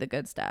it's gonna be the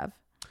good stuff.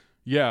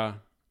 Yeah,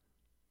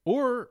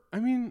 or I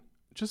mean,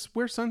 just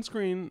wear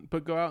sunscreen,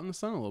 but go out in the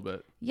sun a little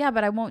bit. Yeah,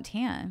 but I won't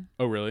tan.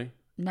 Oh really?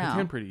 No, I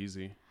tan pretty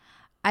easy.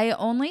 I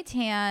don't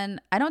tan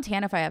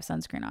if I have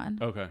sunscreen on.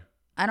 Okay.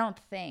 I don't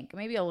think.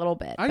 Maybe a little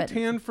bit. I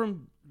tanned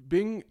from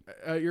being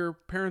at your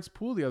parents'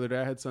 pool the other day.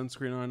 I had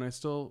sunscreen on.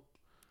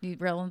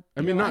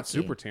 I mean, not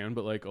super tan,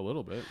 but like a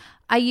little bit.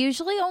 I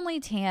usually only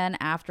tan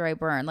after I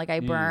burn. Like I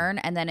burn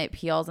and then it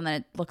peels and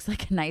then it looks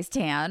like a nice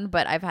tan,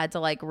 but I've had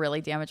to like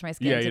really damage my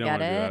skin to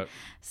get it.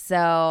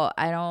 So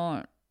I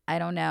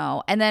don't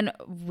know. And then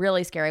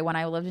really scary, when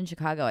I lived in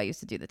Chicago, I used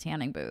to do the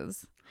tanning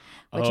booths,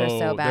 which are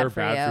so bad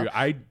for you.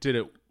 I did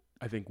it,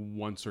 I think,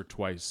 once or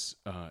twice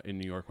in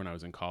New York when I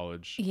was in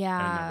college. Yeah.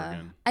 And never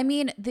again. I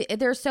mean,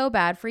 they're so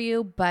bad for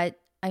you, but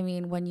I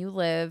mean, when you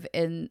live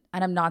in,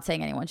 and I'm not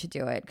saying anyone should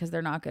do it because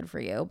they're not good for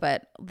you,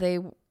 but they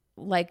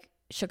like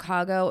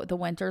Chicago, the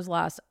winters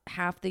last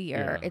half the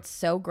year. Yeah. It's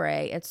so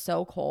gray. It's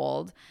so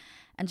cold.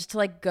 And just to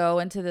like go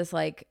into this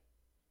like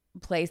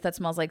place that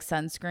smells like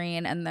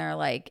sunscreen and they're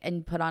like,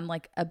 and put on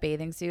like a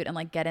bathing suit and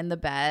like get in the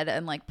bed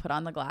and like put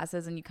on the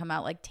glasses and you come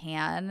out like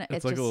tan.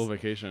 It's like just a little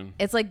vacation.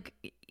 It's like,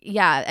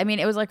 yeah, I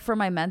mean, it was like for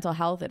my mental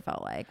health, it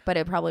felt like, but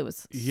it probably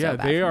was. Yeah, so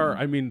bad they for are.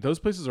 me. I mean, those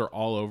places are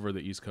all over the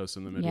East Coast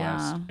and the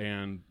Midwest,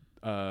 and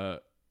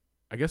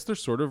I guess they're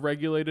sort of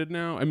regulated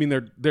now. I mean,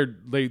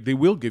 they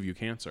will give you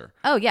cancer.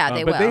 Oh yeah,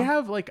 they will. But they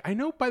have like, I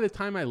know by the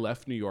time I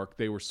left New York,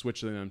 they were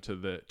switching them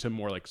to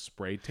more like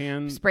spray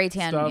tan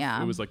stuff.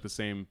 Yeah, it was like the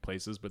same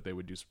places, but they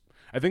would do.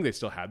 I think they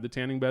still had the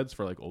tanning beds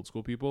for like old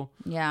school people.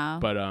 Yeah.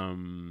 But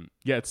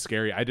yeah, it's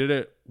scary. I did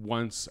it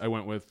once. I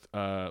went with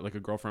like a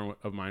girlfriend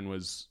of mine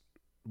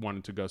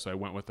wanted to go, so I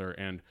went with her,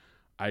 and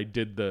I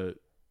did the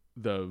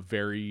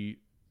very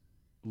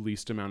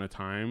least amount of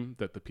time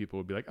that the people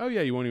would be like, oh yeah,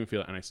 you won't even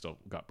feel it, and I still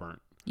got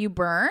burnt. You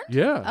burned?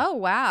 Yeah. Oh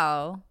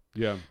wow.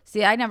 Yeah.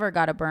 See, I never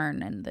got a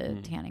burn in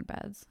the tanning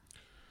beds.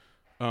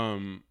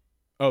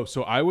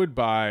 So I would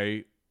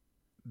buy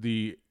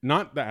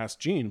not the Ask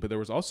Jean, but there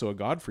was also a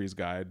Godfrey's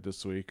guide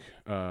this week.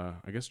 I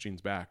guess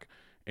Jean's back,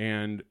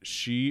 and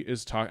she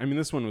is talking. I mean,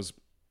 this one was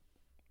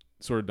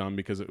sort of dumb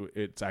because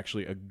it's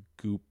actually a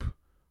Goop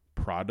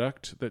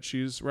product that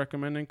she's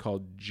recommending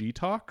called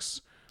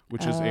G-Tox,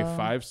 which is a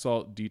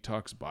 5-salt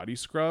detox body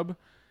scrub,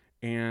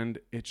 and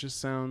it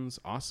just sounds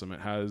awesome. It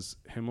has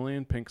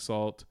Himalayan pink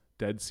salt,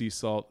 Dead Sea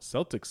salt,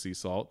 Celtic sea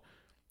salt,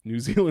 New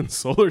Zealand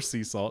solar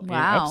sea salt, and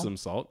Epsom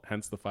salt,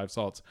 hence the 5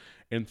 salts,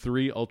 and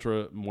 3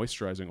 ultra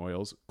moisturizing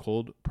oils: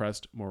 cold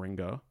pressed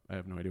moringa, I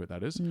have no idea what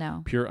that is,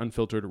 pure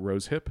unfiltered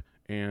rosehip,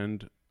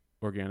 and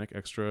organic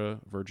extra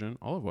virgin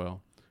olive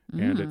oil.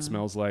 And it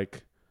smells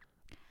like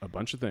a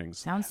bunch of things.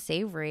 Sounds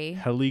savory.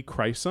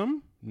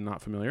 Helichrysum,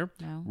 not familiar.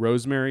 No.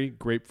 Rosemary,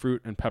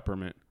 grapefruit, and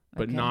peppermint,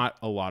 but not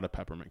a lot of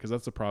peppermint, because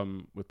that's the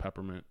problem with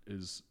peppermint,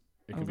 is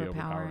it can be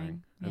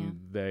overpowering. Yeah.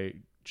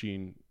 And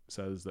Jean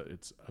says that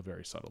it's a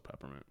very subtle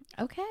peppermint.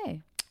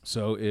 Okay.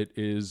 So it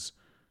is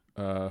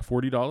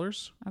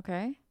 $40.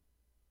 Okay.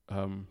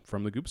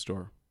 From the Goop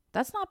store.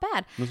 That's not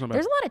bad. That's not bad.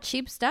 There's a lot of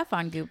cheap stuff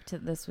on Goop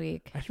this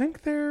week. I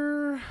think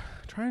they're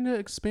trying to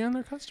expand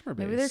their customer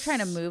base. Maybe they're trying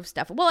to move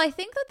stuff. Well, I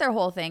think that their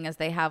whole thing is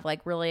they have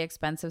like really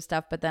expensive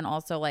stuff, but then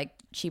also like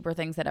cheaper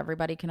things that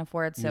everybody can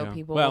afford. So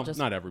people will just,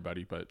 not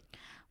everybody, but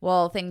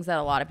things that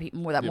a lot of people,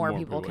 more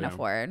people can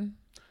afford.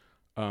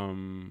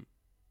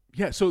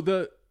 Yeah. So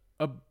the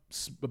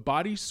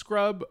body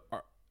scrub,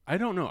 I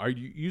don't know. Are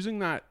you using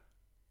that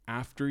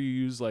after you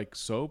use like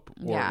soap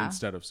or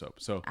instead of soap?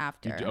 So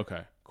after.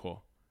 Okay,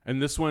 cool. And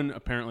this one,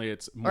 apparently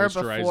it's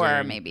moisturizing. Or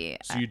before, maybe.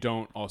 So you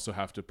don't also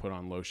have to put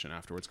on lotion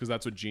afterwards. Because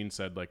that's what Jean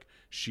said. Like,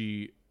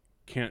 she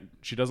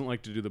doesn't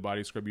like to do the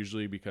body scrub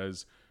usually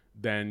because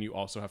then you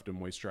also have to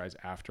moisturize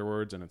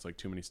afterwards. And it's like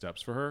too many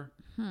steps for her.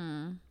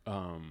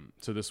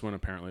 So this one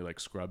apparently like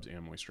scrubs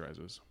and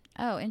moisturizes.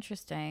 Oh,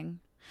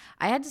 interesting.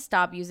 I had to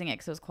stop using it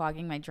because it was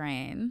clogging my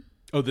drain.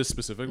 Oh, this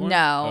specific one?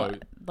 No,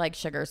 like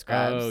sugar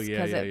scrubs. Oh, yeah,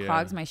 because it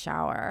clogs my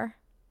shower.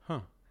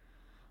 Huh.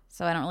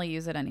 So I don't really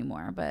use it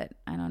anymore, but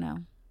I don't know.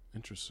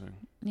 Interesting.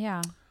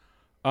 Yeah.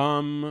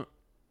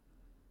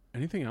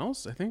 Anything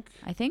else? I think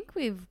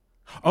we've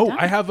done.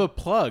 I have a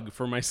plug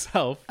for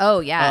myself. Oh,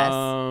 yes.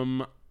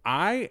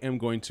 I am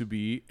going to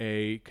be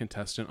a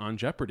contestant on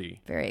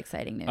Jeopardy. Very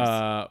exciting news.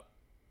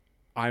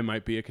 I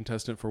might be a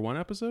contestant for one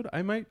episode.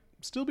 I might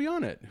still be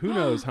on it. Who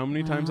knows how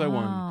many times I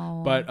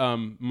won. But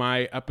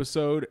my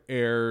episode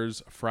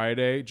airs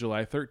Friday,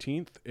 July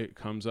 13th. It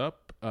comes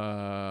up in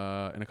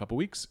a couple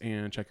weeks,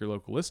 and check your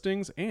local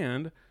listings.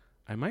 And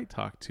I might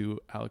talk to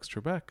Alex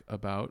Trebek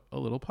about a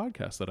little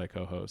podcast that I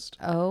co-host.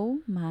 Oh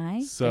my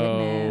goodness.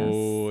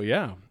 So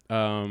yeah,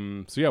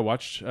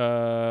 watch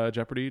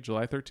Jeopardy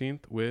July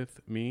 13th with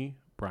me,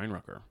 Brian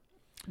Rucker.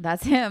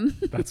 That's him.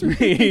 That's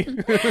me.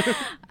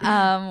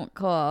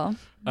 Cool.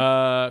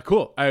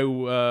 Cool.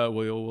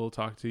 We'll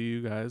talk to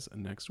you guys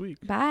next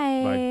week.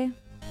 Bye.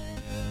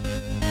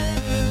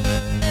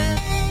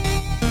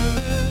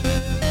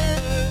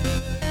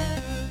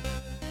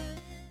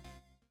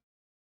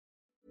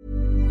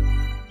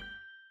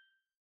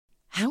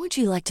 How would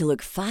you like to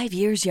look 5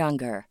 years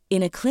younger?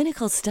 In a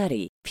clinical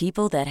study,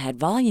 people that had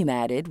volume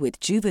added with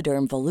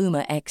Juvederm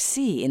Voluma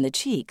XC in the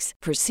cheeks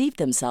perceived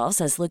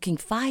themselves as looking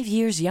 5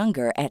 years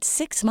younger at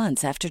 6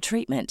 months after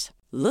treatment.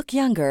 Look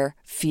younger,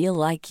 feel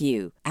like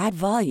you. Add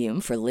volume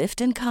for lift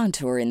and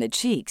contour in the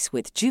cheeks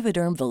with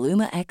Juvederm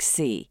Voluma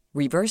XC.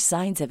 Reverse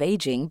signs of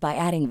aging by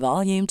adding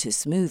volume to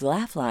smooth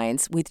laugh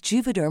lines with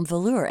Juvederm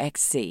Volure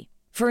XC.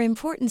 For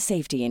important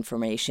safety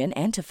information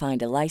and to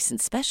find a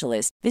licensed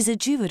specialist, visit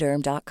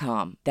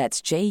Juvederm.com.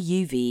 That's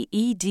JUVEDERM.com.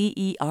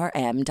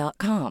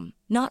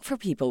 Not for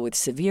people with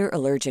severe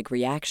allergic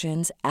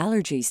reactions,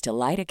 allergies to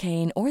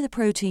lidocaine, or the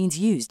proteins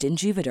used in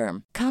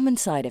Juvederm. Common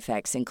side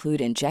effects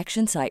include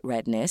injection site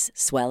redness,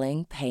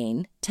 swelling,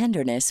 pain,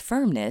 tenderness,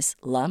 firmness,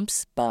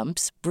 lumps,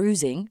 bumps,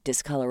 bruising,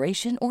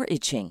 discoloration, or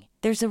itching.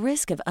 There's a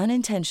risk of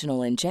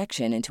unintentional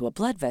injection into a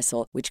blood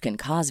vessel, which can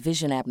cause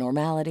vision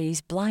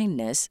abnormalities,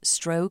 blindness,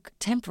 stroke,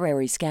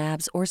 temporary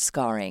scabs, or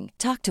scarring.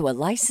 Talk to a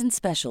licensed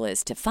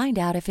specialist to find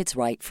out if it's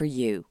right for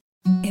you.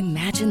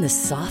 Imagine the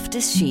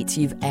softest sheets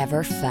you've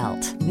ever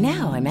felt.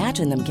 Now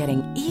imagine them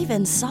getting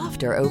even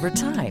softer over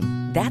time.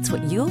 That's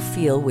what you'll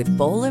feel with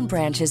Boll &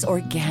 Branch's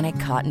organic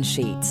cotton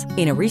sheets.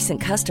 In a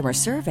recent customer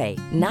survey,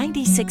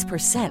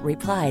 96%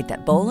 replied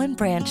that Boll &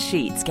 Branch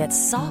sheets get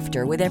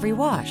softer with every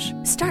wash.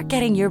 Start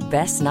getting your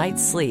best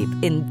night's sleep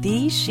in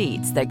these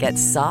sheets that get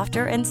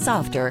softer and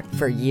softer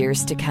for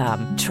years to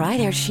come. Try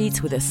their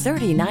sheets with a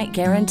 30-night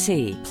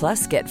guarantee.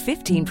 Plus, get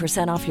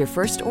 15% off your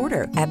first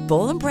order at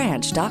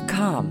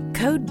bollandbranch.com.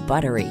 Code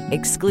BUTTERY.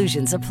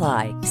 Exclusions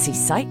apply. See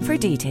site for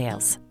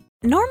details.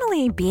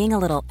 Normally, being a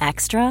little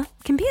extra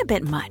can be a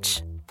bit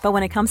much. But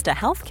when it comes to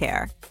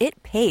healthcare,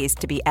 it pays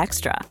to be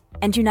extra.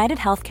 And United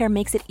Healthcare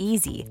makes it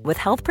easy with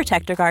Health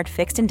Protector Guard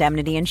fixed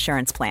indemnity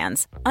insurance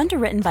plans.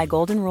 Underwritten by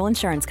Golden Rule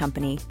Insurance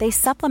Company, they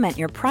supplement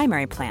your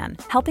primary plan,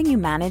 helping you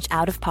manage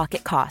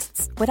out-of-pocket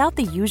costs without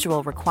the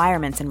usual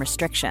requirements and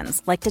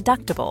restrictions like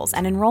deductibles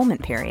and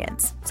enrollment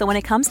periods. So when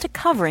it comes to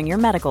covering your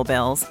medical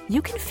bills,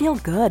 you can feel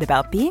good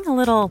about being a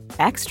little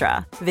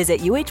extra. Visit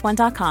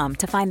UH1.com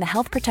to find the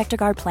Health Protector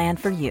Guard plan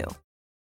for you.